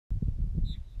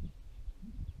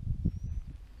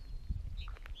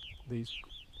these,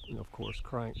 of course,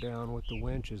 crank down with the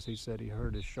winches. He said he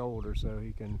hurt his shoulder, so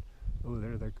he can. Oh,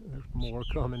 there's more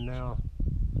coming now.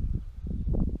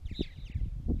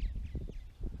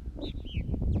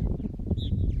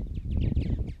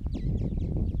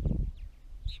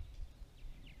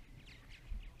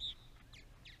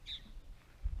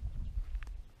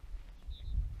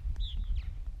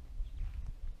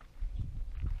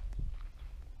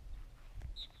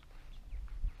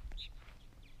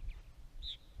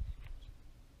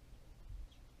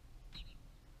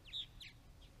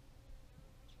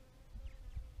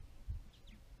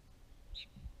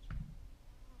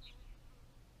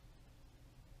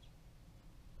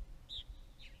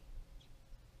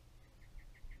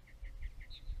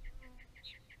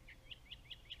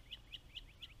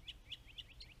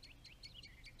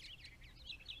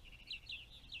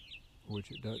 Which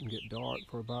it doesn't get dark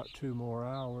for about 2 more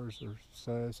hours or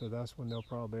so that's when they'll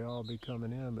probably all be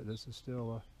coming in, but this is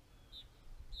still a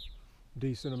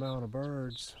decent amount of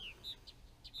birds.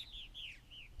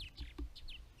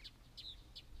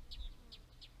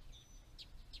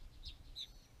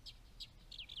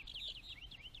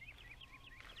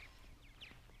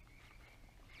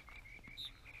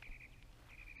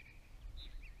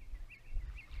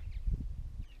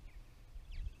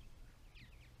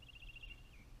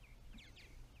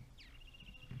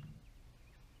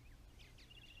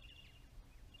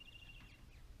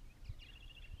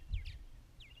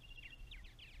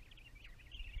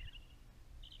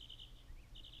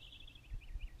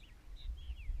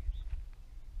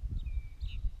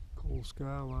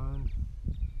 Skyline.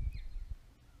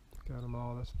 Got them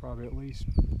all. That's probably at least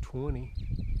 20.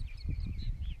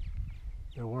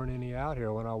 There weren't any out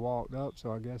here when I walked up,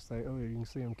 so I guess they, oh, you can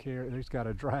see him carry, he's got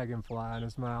a dragonfly in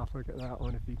his mouth. Look at that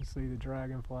one, if you can see the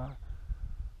dragonfly.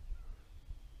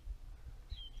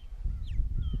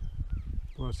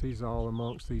 Plus he's all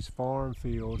amongst these farm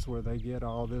fields where they get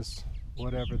all this,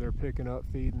 whatever they're picking up,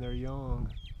 feeding their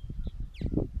young.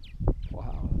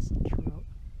 Wow, that's a trip.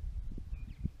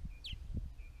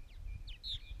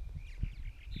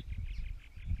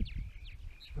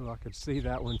 Oh, I could see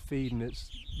that one feeding its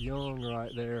young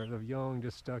right there. The young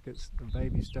just the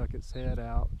baby stuck its head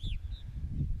out.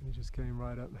 He just came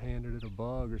right up and handed it a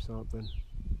bug or something.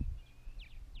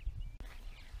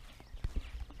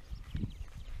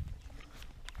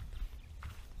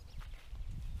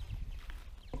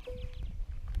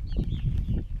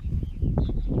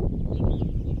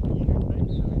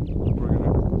 We're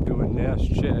gonna do a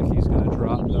nest check. He's gonna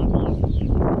drop it down.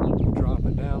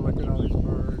 Look at all these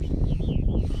birds.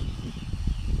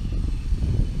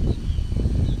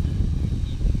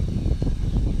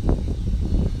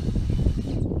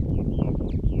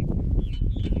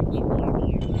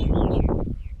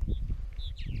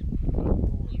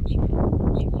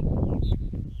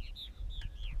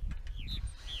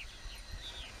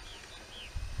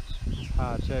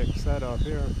 High-tech setup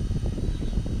here.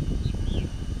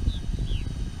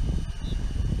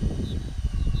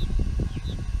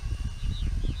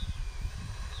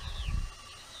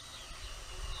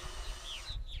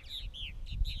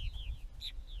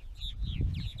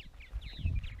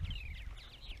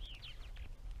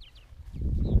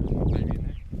 Baby in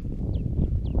there.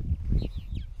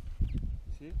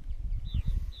 See it?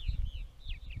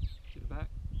 See the back?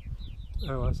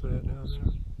 Oh, I see it down there.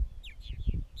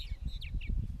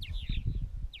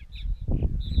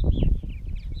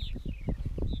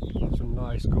 Some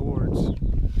nice gourds. 6.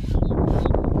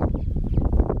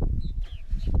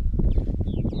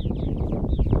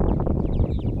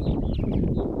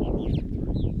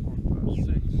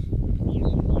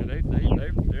 Yeah,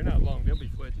 they're not long. They'll be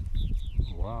fledging.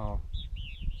 Wow.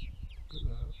 Look at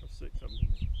that. 6 of them.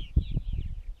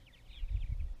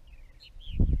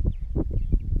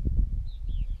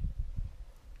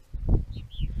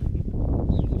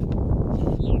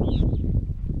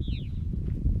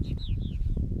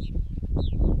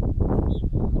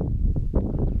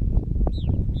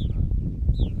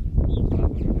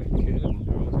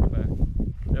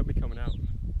 They'll be coming out in a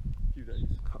few days.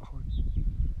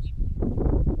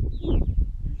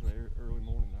 Usually early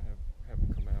morning I have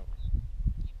them come out.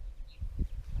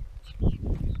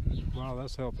 Wow,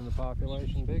 that's helping the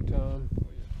population big time. Oh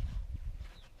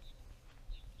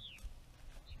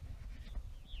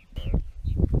yeah.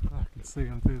 I can see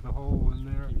them through the hole in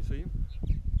there. Can you see them?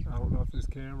 I don't know if this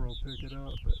camera will pick it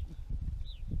up, but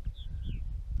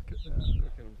look at that. Look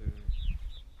at them through there.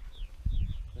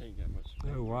 They ain't got much.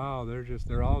 Oh wow,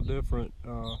 they're all different.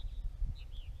 I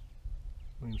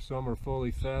mean, some are fully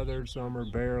feathered, some are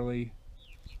barely.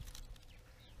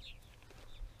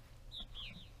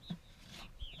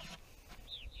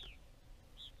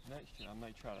 Next year I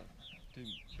may try to do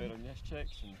better nest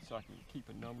checks, and so I can keep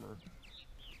a number.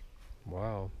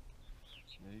 Wow.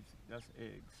 That's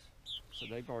eggs. So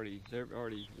they're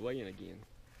already laying again.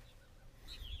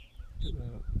 Look at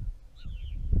that.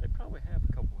 They probably have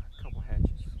a couple hatches.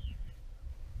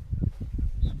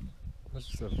 This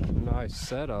is a nice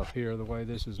setup here, the way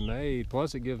this is made.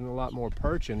 Plus, it gives them a lot more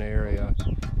perching area.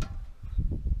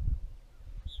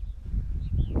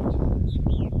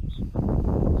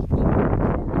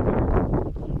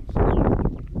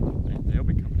 They'll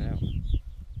be coming out.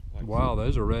 Wow,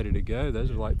 those are ready to go.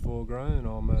 Those are like full grown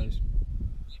almost.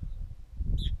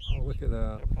 Oh, look at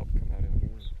that. They'll probably come out in the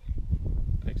morning.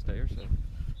 Next day or so.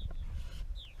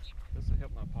 This will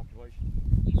help my population.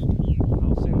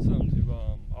 I'll send some to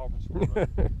Auburn Square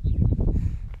Road.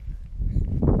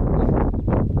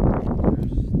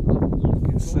 You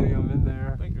can see them in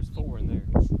there. I think there's 4 in there.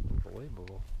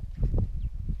 Unbelievable.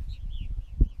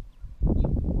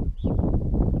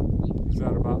 Is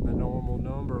that about the normal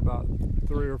number? About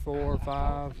 3 or 4 or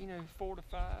 5? You know, 4 to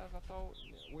 5. I thought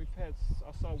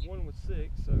I saw one with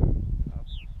 6. So.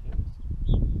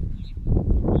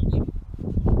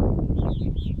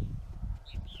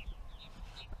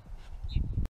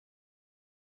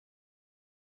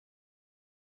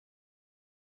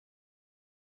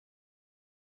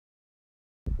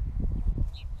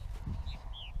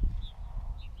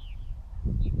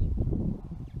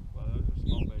 Well, those are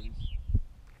small babies.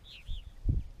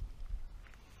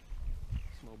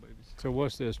 Small babies. So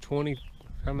what's this, 20,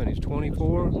 how many,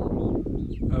 24?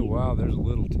 Oh wow, there's a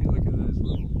little too. Look at those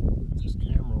little, this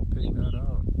camera will pick that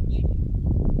up.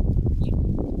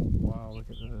 Wow, look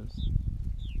at those.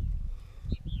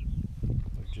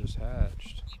 They've just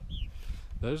hatched.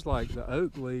 Those like the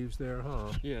oak leaves there,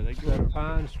 huh? Yeah, they That grow.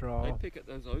 pine straw. They pick up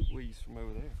those oak leaves from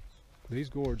over there. These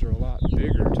gourds are a lot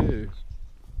bigger too.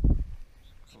 Oh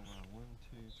wow, 1,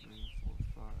 2, 3,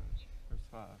 4, 5. There's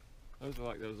 5. Those are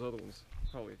like those other ones.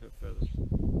 Probably have feathers.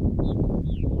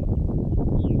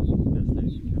 That's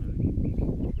Daisy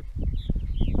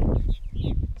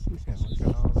Look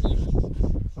at all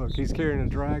these. Look, he's carrying a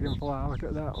dragonfly. Look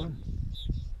at that one.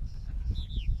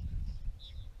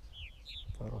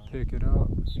 That'll pick it up.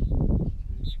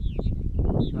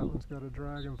 That one's got a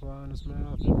dragonfly in his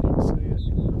mouth, if you can see it.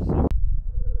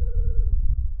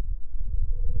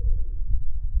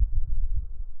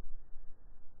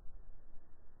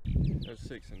 There's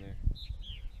 6 in there.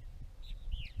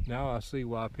 Now I see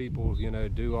why people, you know,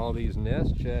 do all these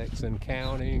nest checks and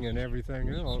counting and everything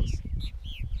else.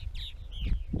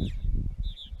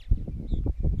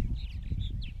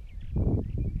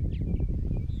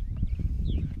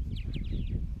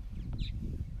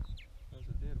 There's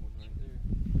a dead one right there.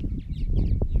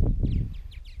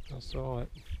 I saw it.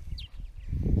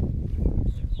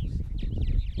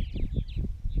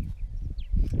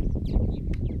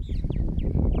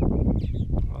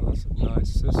 Wow, that's a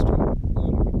nice system.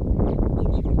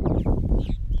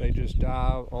 They just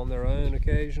die on their own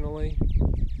occasionally.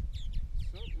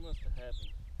 Something must have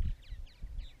happened.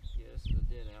 Yeah, this is a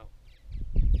dead out.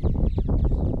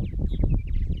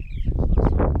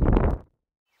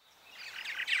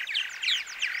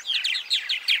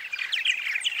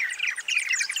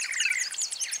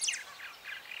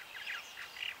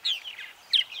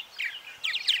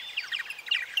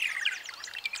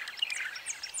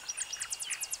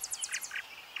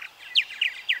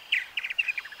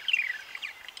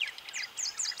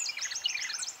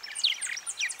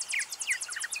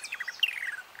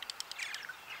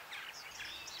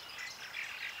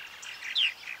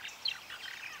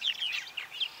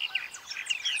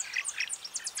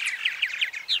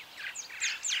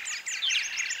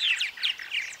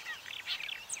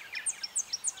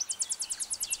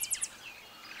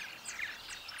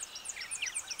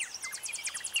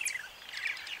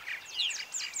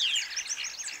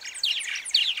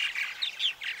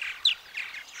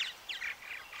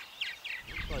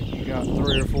 Like you got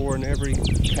 3 or 4 in every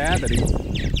cavity. I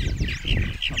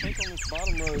think on this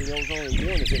bottom row there was only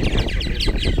one that didn't have some in it.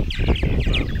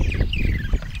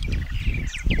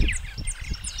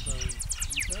 So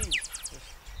you think there's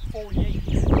 48.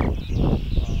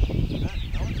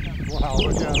 Wow,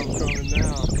 look at them coming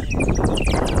now.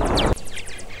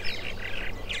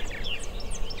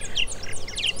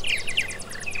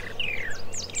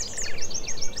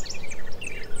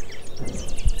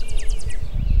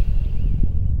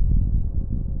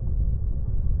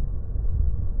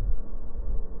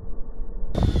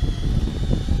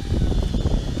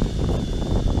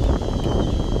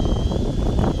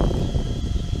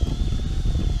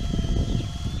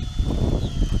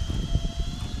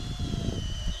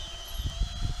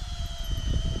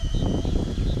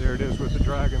 There it is with the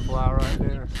dragonfly right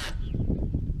there.